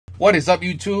What is up,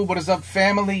 YouTube? What is up,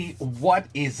 family? What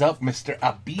is up, Mr.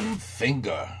 Abim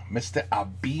Finger? Mr.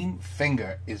 Abim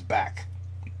Finger is back.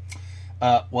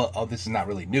 This is not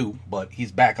really new, but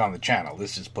he's back on the channel.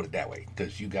 Let's just put it that way,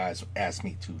 because you guys asked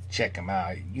me to check him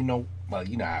out. You know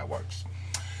how it works.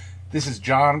 This is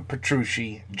John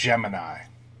Petrucci, Gemini.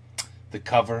 The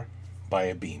cover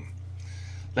by Abim.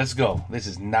 Let's go. This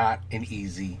is not an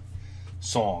easy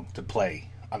song to play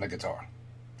on the guitar.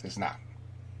 It's not.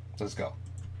 Let's go.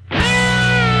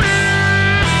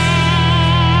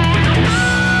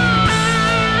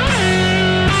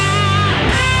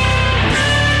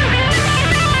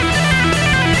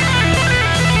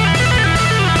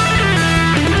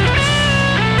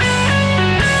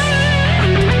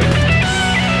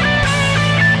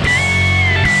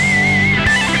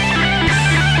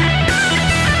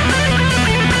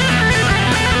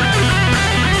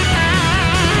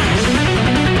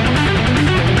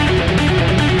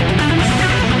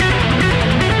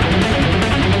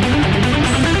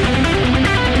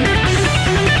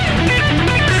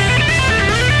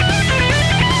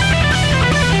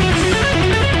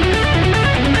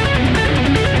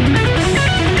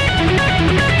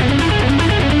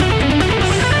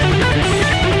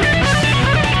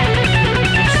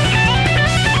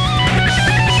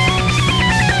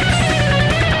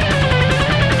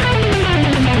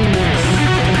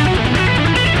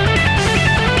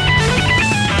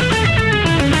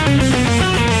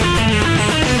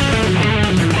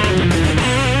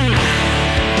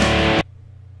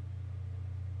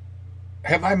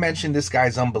 Have I mentioned this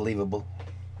guy's unbelievable?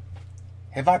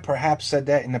 Have I perhaps said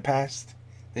that in the past?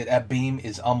 That Abim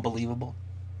is unbelievable?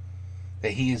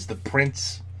 That he is the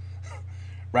prince?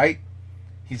 Right?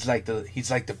 He's like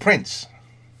the prince.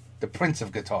 The prince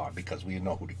of guitar, because we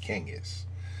know who the king is.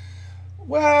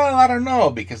 Well, I don't know,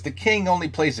 because the king only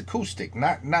plays acoustic,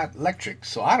 not electric.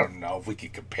 So I don't know if we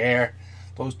could compare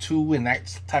those two in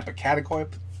that type of category.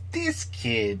 But this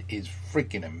kid is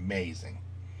freaking amazing.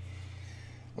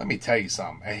 Let me tell you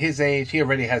something. At his age, he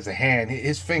already has a hand.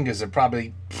 His fingers are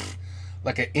probably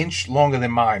like an inch longer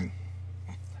than mine.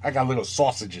 I got little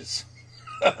sausages.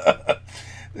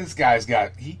 This guy's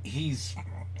got, he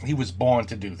was born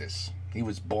to do this. He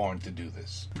was born to do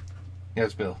this.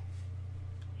 Yes, Bill.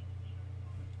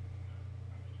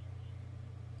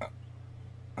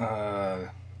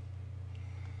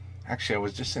 Actually, I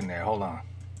was just in there. Hold on.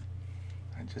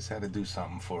 I just had to do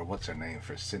something for, what's her name,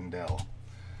 for Sindel.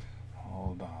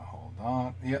 Hold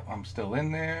on. Yep, I'm still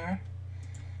in there.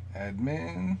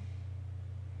 Admin.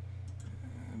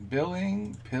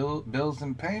 Billing. Bills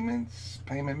and payments.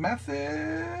 Payment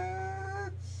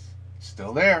methods.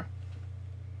 Still there.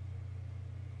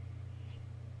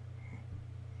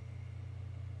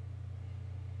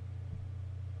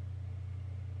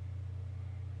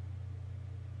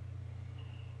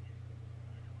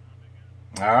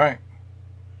 All right.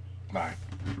 Bye.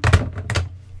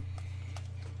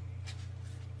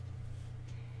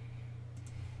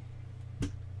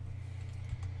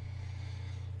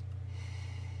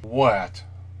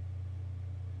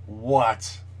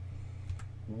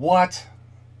 What?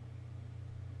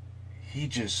 He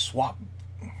just swapped.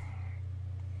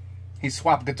 He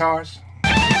swapped guitars.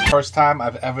 First time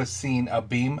I've ever seen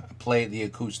Abim play the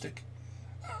acoustic.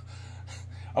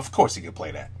 Of course he could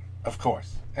play that. Of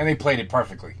course. And he played it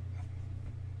perfectly.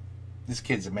 This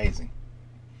kid's amazing.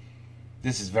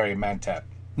 This is very Mantap.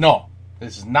 No,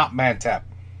 this is not Mantap.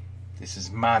 This is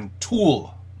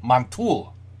Mantoul.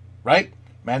 Mantoul. Right?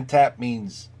 Mantap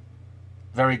means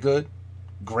very good,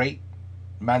 great.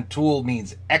 Mantoul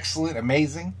means excellent,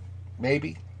 amazing,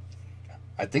 maybe.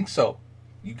 I think so.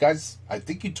 You guys, I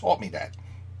think you taught me that.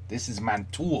 This is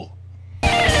Mantoul.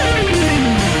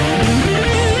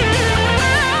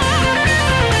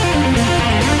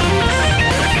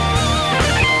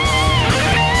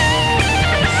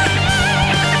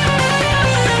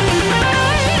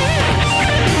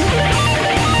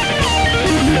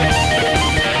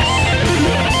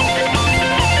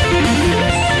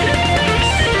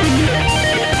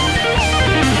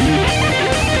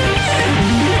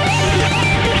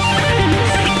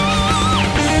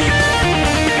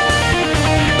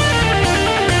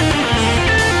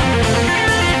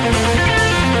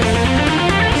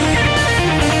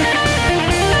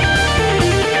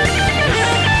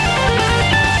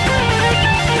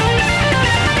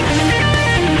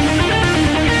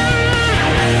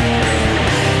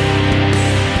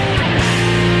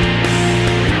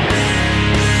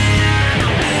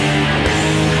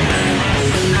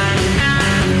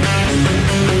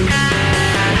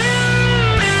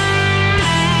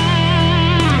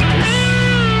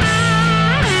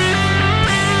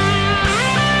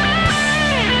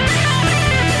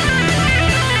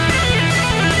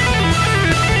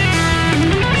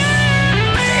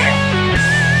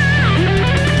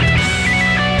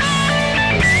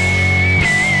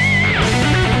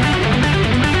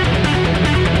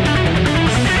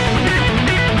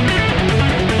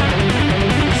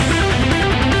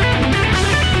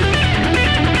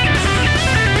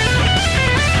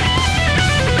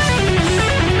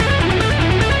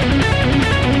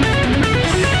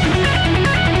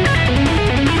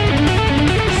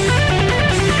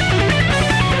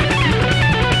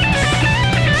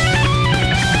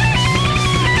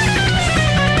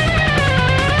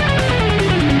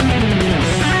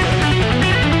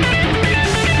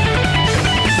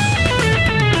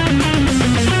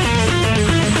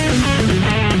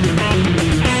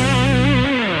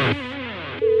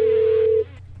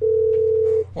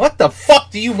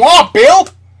 fuck do you want, Bill?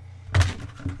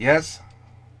 Yes?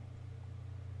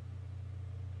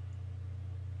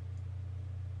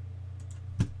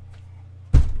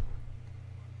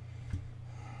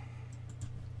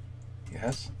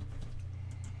 Yes?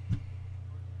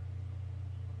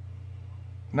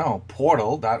 No,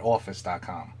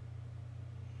 portal.office.com.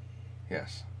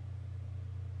 Yes.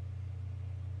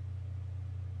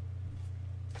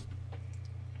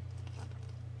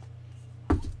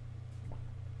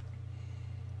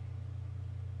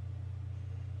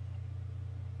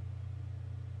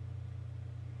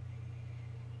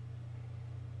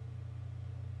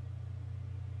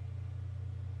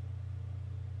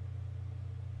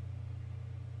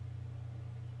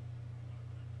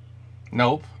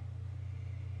 Nope.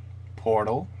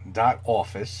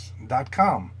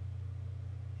 Portal.office.com.